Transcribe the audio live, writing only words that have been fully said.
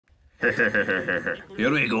Here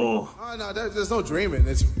we go. Oh, no, there's no dreaming.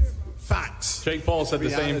 It's facts. Jake Paul said the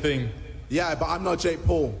same thing. Yeah, but I'm not Jake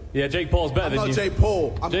Paul. Yeah, Jake Paul's better than you. I'm not Jake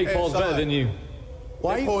Paul. Jake Paul's better than you.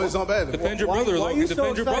 Jake Paul is not better. Defend your brother, Logan.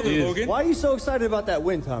 Defend your brother, Logan. Why are you so excited about that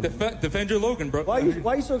win, Tommy? Defend your Logan, bro. Why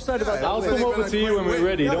are you so excited about that I'll win? come over to you when we're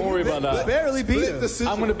ready. Don't worry about that. Barely beat him.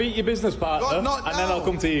 I'm going to beat your business partner, and then I'll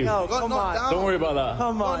come to you. No, come on. Don't worry about that.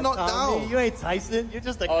 Come on, Tommy. You ain't Tyson. You're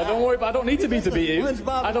just a guy. Oh, don't worry. I don't need to be you.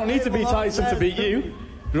 I don't need to be Tyson to beat you.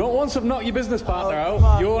 Once I've knocked your business partner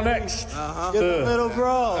out, you're next. You're the little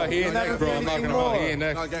bro. He ain't next, bro. I'm not gonna lie. He ain't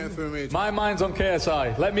next. Not getting through me. My mind's on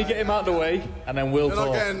KSI. Let me get him out the way, and then we'll You're talk.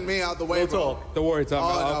 not getting me out the way, We'll bro. talk. Don't worry,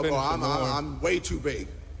 Tommy. Oh, no, bro. I'm way too big.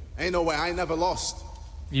 Ain't no way. I ain't never lost.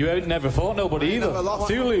 You ain't never fought nobody either. never lost.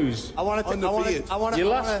 To lose. I want to. Your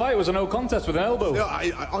last fight was a no contest with an elbow. Yeah,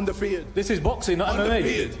 I undefeated. This is boxing, not MMA.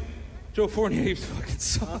 Undefeated. Joe Fournier fucking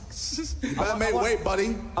sucks. I made weight,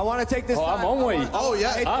 buddy. I want to take this. I'm on weight. Oh,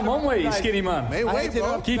 yeah. I'm on weight, you skinny man. Made weight,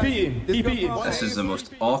 bro. Keep eating. Keep eating. This is the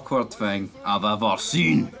most awkward thing I've ever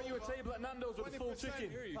seen.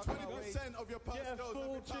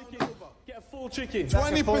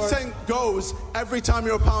 20% goes every time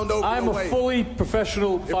you're a pound over. I'm a fully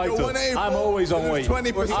professional fighter. I'm always on weight. I'm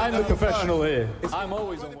the professional here. I'm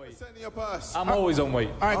always on weight. I'm always on weight.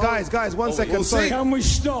 All right, guys, 1 second. Sorry. Can we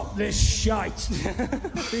stop this shite?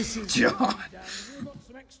 This is John. I've got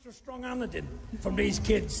some extra strong handling from these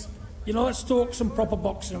kids. You know, let's talk some proper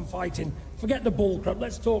boxing and fighting. Forget the bull crap.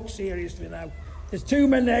 Let's talk seriously now. There's two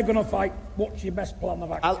men there going to fight. What's your best plan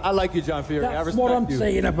of action? I like you, John Fury. That's what I'm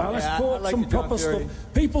saying about. Let's talk some proper stuff.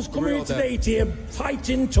 People's coming here today to hear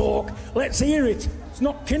fighting talk. Let's hear it. It's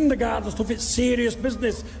not kindergarten stuff. It's serious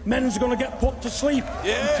business. Men's going to get put to sleep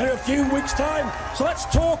in a few weeks' time. So let's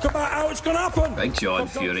talk about how it's going to happen. Big John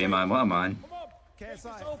Fury, man. What a man.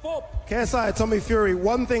 KSI, Tommy Fury,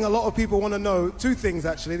 one thing a lot of people want to know, two things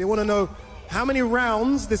actually. They want to know how many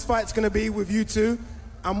rounds this fight's going to be with you two,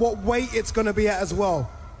 and what weight it's going to be at as well.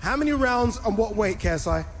 How many rounds and what weight,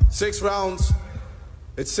 KSI? 6 rounds.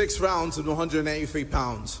 It's 6 rounds and 183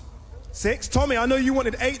 pounds. 6? Tommy, I know you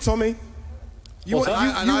wanted 8, Tommy.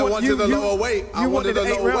 I wanted a lower weight. I wanted a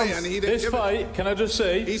lower weight, and he didn't This fight, can I just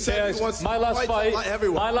say, he said he wants my last fight, like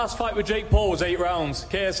everyone. my last fight with Jake Paul was 8 rounds.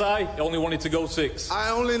 KSI only wanted to go 6. I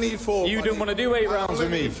only need 4. You didn't want to do 8 rounds with me. I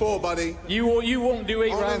only need 4, buddy. You won't do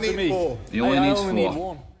 8 rounds with me. 4. You only need 4. Need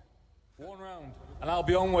one round, and I'll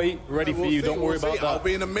be on weight, ready for you. Don't worry about that. I'll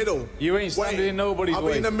be in the middle. You ain't standing in nobody's way. I'll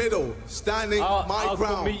be in the middle, standing my ground.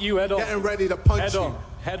 I'll meet you head on. Getting ready to punch you.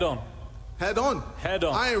 Head on. Head on. Head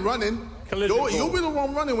on. I ain't running. You'll be the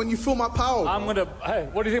one running when you feel my power. Hey,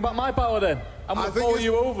 what do you think about my power then? I'm gonna follow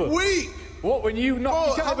you over. Weak. What, when you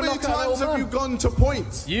knock, how many times have you gone to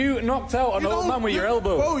points? You knocked out an old man with your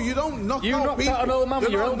elbow. Bro, you don't knock out people. You knocked out an old man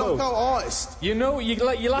with your elbow. You're not a knockout artist. You know, your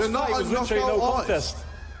last fight was literally no contest.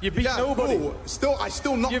 You beat nobody. Cool. I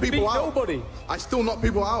still knock people out. You beat nobody. I still knock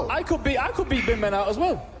people out. I could beat big men out as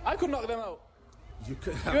well. I could knock them out. You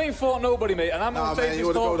ain't fought nobody, mate, and I'm not saying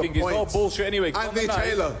this talking, it's all bullshit anyway. Anthony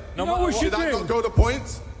Taylor. No matter what should I not go to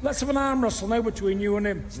points? Let's have an arm wrestle now between you and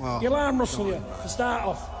him. He'll arm wrestle you to start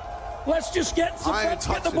off. Let's just get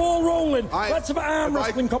the ball rolling. Let's have an arm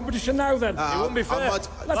wrestling competition now then. It wouldn't be fair. Let's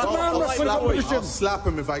have an arm wrestling competition. I'll slap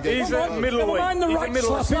him if I get He's a middleweight. Never mind the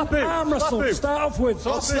right slapping. Arm wrestle to start off with.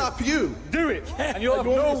 I'll slap you. Do it. And you'll have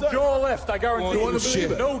no jaw left, I guarantee you.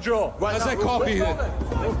 No jaw. How's that coffee here?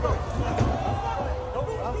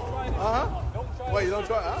 Wait, you don't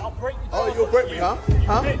try it, huh? I'll break you. Oh, you'll break me, huh?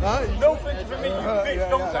 No flinch for me, you bitch.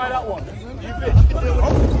 Don't try that one. You bitch.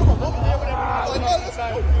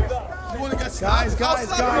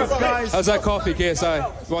 Guys. How's that coffee,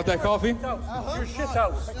 KSI? You want that coffee? You're shit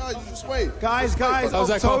house. No, you just wait. Guys. How's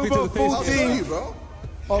that coffee to the face?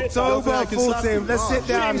 October 14th. Let's sit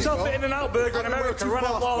down. He himself at In-N-Out Burger in America, ran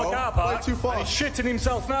out of the car park, and he's shitting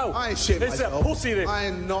himself now. I ain't shitting myself. It's a pussy, this. I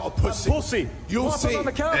am not a pussy. Pussy. You'll see.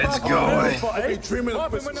 Let's go. You're dreaming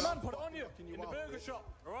of pussy. When the man put it on you in the burger shop,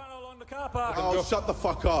 right along the car park. Oh, shut the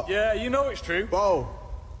fuck up. Yeah, you know it's true. Bro.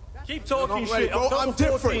 Keep talking shit. Bro, I'm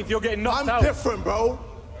different. You're getting knocked out. I'm different, bro.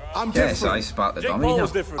 I'm different. Yes, I spat the Jake dummy. Paul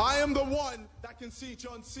was different. I am the one that can see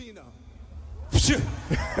John Cena.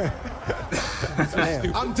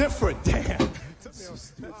 I'm different. Damn.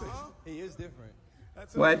 He is different.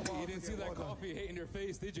 What? You didn't see that coffee hitting your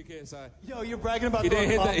face, did you, KSI? Yo, you're bragging about He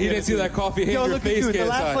didn't see that coffee hitting your face, KSI. The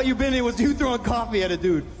last fight you've been in was you throwing coffee at a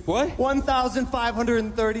dude. What?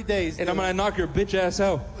 1,530 days. And I'm gonna knock your bitch ass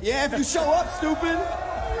out. Yeah, if you show up, stupid.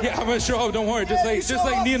 Yeah, I'm gonna show up. Don't worry. Just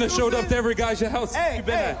like Nina showed up to every guy's house. Hey,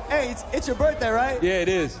 it's your birthday, right? Yeah, it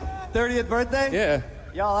is. 30th birthday? Yeah.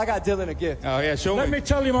 Y'all, I got Dillion a gift. Oh, yeah, show me. Let me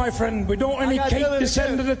tell you, my friend, we don't want any cake this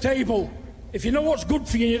end of the table. If you know what's good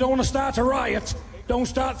for you and you don't want to start a riot, don't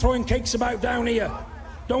start throwing cakes about down here.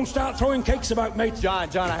 Don't start throwing cakes about, mate. John,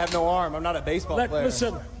 I have no arm. I'm not a baseball player.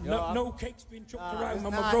 Listen, no cake's being chucked around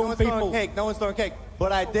when we're grown people. No one's throwing cake.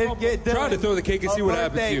 But I did get Dillion. Try to throw the cake and see what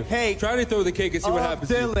happens to you. Try to throw the cake and see what happens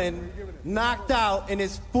to you. Dillion knocked out in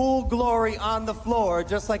his full glory on the floor,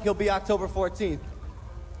 just like he'll be October 14th.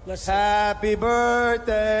 Happy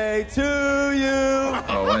birthday to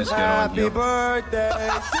you. Oh, let's get on Happy birthday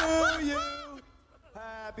to you.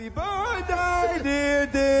 Happy birthday, dear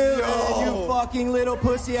Dillion. You fucking little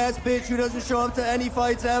pussy ass bitch who doesn't show up to any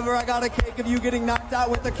fights ever. I got a cake of you getting knocked out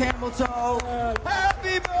with a camel toe.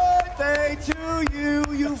 Happy birthday to you,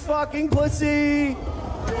 you fucking pussy.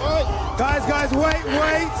 Guys,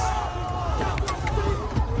 wait.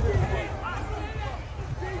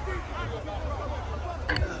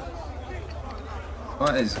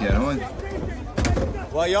 What is going on?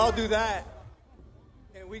 While y'all do that,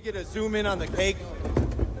 can we get a zoom in on the cake?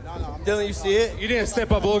 Dillion, you see it? You didn't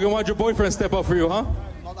step up, Logan. Why'd your boyfriend step up for you, huh?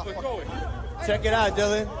 Check it out,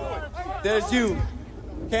 Dillion. There's you.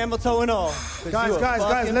 Camel toe and all. Guys,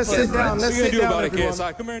 let's sit down. Let's sit down, about everyone. it,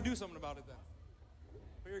 KSI? Come here and do something about it then.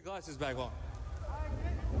 Put your glasses back on.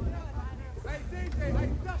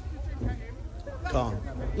 Calm.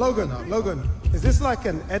 Logan, is this like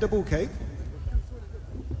an edible cake?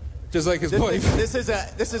 Just like his wife. This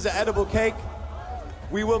is an edible cake.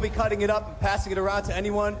 We will be cutting it up and passing it around to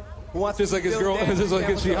anyone who wants just to. Like his girl, just like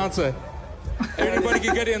his fiance. Anybody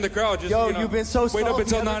can get it in the crowd. Just, Yo, you've been so wait up salty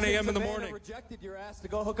until ever 9 a.m. in the since morning. Rejected your ass to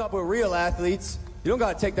go hook up with real athletes. You don't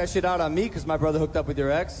gotta take that shit out on me because my brother hooked up with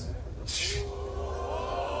your ex.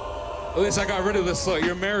 At least I got rid of this slut.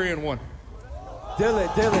 You're marrying one.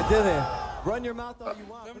 Dillion. Run your mouth all you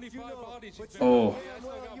want. 75 bodies. Oh.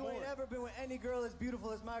 You ain't ever been with any girl as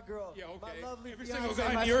beautiful as my girl. Yeah, okay. My lovely Every fiance, single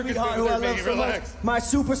guy my in New York is sweetheart, better who I than love me. so much. Relax. My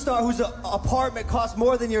superstar, whose apartment costs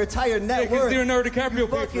more than your entire net Yeah, worth. Leonardo DiCaprio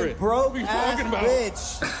paid for it. Broke What are you ass talking about?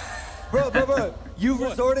 bitch. Bro. You've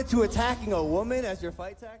resorted to attacking a woman as your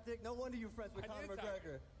fight tactic? No wonder you're friends with Conor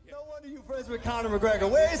McGregor. Yeah. No wonder you're friends with Conor McGregor.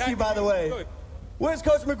 Where is he, by the way? Good. Where's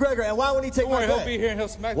Coach McGregor? And why won't he take Don't my worry, bet? he'll be here and he'll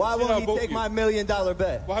smack Why the shit out won't of both he take of you. my $1 million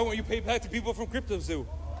bet? Why won't you pay back to people from Crypto Zoo?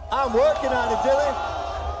 I'm working on it, Dillion.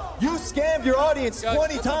 You scammed your audience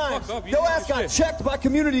 20 times. Your ass got checked by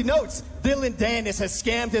Community Notes. Dillion Danis has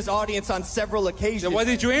scammed his audience on several occasions. Then why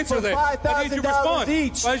did you answer for that? Why did you respond?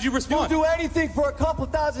 Each. Why did you respond? You'll do anything for a couple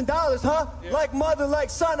 $1,000s, huh? Yeah. Like mother,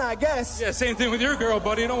 like son, I guess. Yeah, same thing with your girl,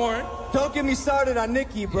 buddy. Don't worry. Don't get me started on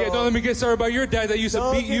Nikki, bro. Yeah, don't let me get started about your dad that used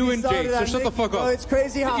to beat you and Jake. So shut the fuck bro. up. It's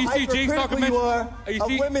crazy how You see Jake's hypercritical you are You of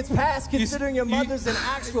see- women's past, considering your mother's an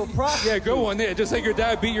actual prostitute. Yeah, go on there. Just like your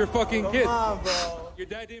dad beat your fucking kid. Come on, bro. Your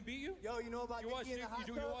dad didn't beat you? Yo, you know about You watch Nikki in the Jake- hot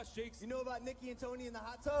you tub? watch Jake's- You know about Nikki and Tony in the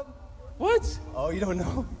hot tub? What? Oh, you don't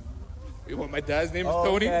know? What, my dad's name is Okay,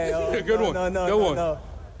 Tony? oh, Good one. No, Good one. no.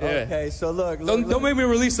 Yeah. Okay, so look. Don't make me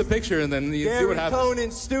release the picture and then you see Gary what happens.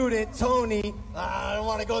 Conan student, Tony. I don't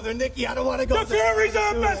want to go there, Nikki. I don't want to go The there. Furies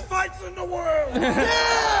are best fights in the world! Yeah!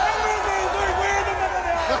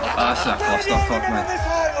 That's a clusterfuck, man. The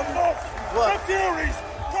Furies,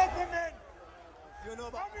 proper men! You know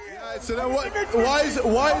about So then why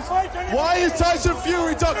is Tyson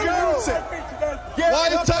Fury ducking Usyk? Why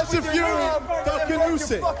is Tyson Fury ducking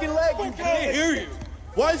Usyk? fucking leg, you I can't hear you.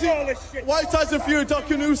 Why is Tyson Fury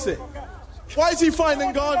ducking Usyk? Why is he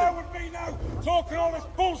finding Garner? with me now, talking all this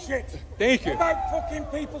bullshit. Thank you. About fucking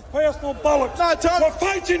people's personal bollocks. Nah, Tom- We're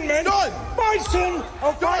fighting, men. Done. My son,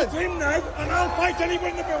 I'll fight Done. him now, and I'll fight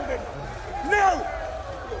anyone in the building. Now,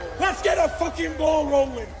 let's get a fucking ball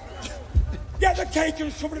rolling. Get the cake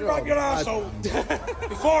and shove it right your arsehole.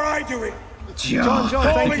 Before I do it. John. John,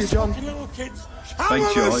 All thank you, these John. fucking little kids. Thank I'm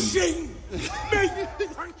you, a John. machine. Me. And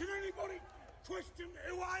can anybody question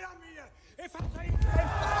who I am here? If I say it,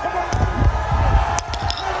 come on.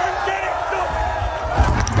 Come on, get it done.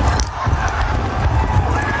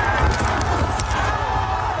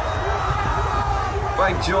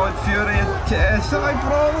 Big John Fury and KSI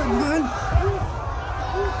brawling, man.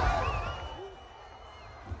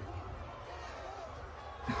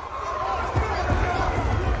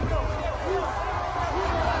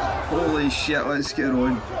 Holy shit, let's get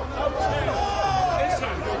on.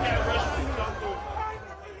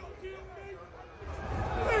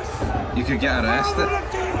 You could get arrested.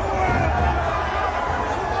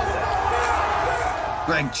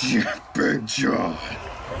 Big John.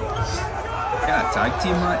 Got a tag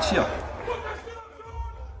team match here.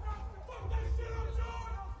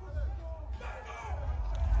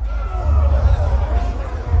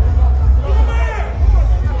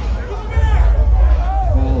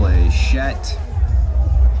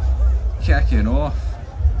 kicking off.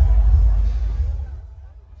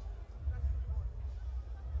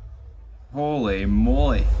 Holy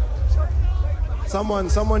moly.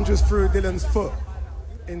 Someone just threw Dillion's foot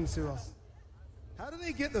into us. How did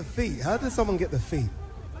they get the feet? How did someone get the feet?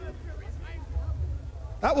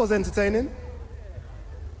 That was entertaining.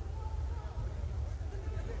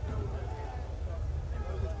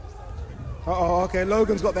 Uh-oh, okay,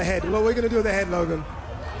 Logan's got the head. What are we going to do with the head, Logan?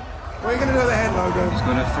 What are you going to do with the head, Logan? He's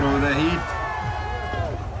going to throw the heat.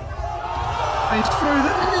 He's through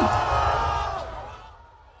the head.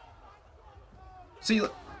 See,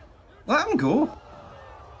 let him go.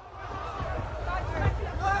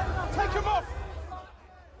 Take him off.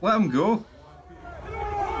 Let him go.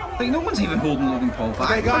 Like, no one's even holding Logan Paul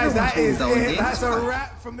back. Okay, guys, that is Dillion it. Danis That's a back.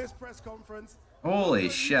 wrap from this press conference. Holy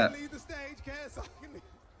shit. Leave the stage, KSI.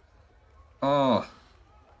 Oh,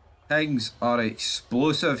 things are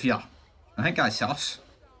explosive here. I think that's us.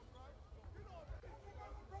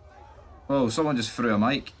 Oh, someone just threw a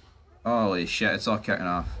mic. Holy shit, it's all kicking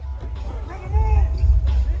off.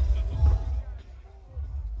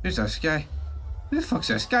 Who's this guy? Who the fuck's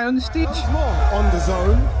this guy on the stage? Once more on the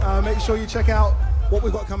zone. Make sure you check out what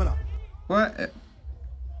we've got coming up. What?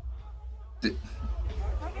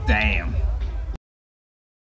 Damn.